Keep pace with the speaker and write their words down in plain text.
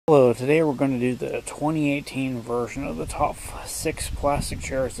Hello, today we're going to do the 2018 version of the top 6 plastic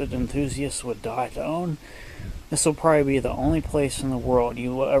chairs that enthusiasts would die to own. This will probably be the only place in the world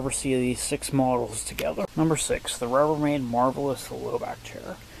you will ever see these 6 models together. Number 6, the Rubbermaid Marvelous Low-Back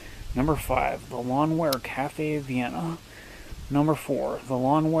Chair. Number 5, the Lawnwear Cafe Vienna. Number 4, the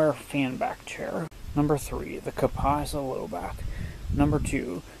Lawnwear Fanback Chair. Number 3, the Capiza Low-Back. Number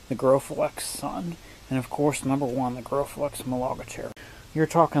 2, the Growflex Sun. And of course, number 1, the Growflex Malaga Chair. You're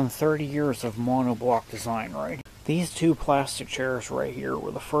talking 30 years of monoblock design, right? These 2 plastic chairs right here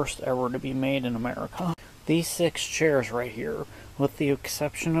were the first ever to be made in America. These 6 chairs right here, with the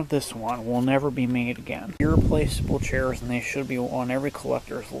exception of this one, will never be made again. Irreplaceable chairs, and they should be on every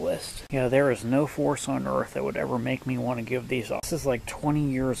collector's list. Yeah, there is no force on earth that would ever make me want to give these up. This is like 20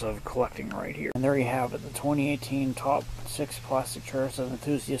 years of collecting right here. And there you have it, the 2018 top 6 plastic chairs that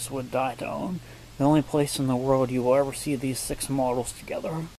enthusiasts would die to own. The only place in the world you will ever see these 6 models together.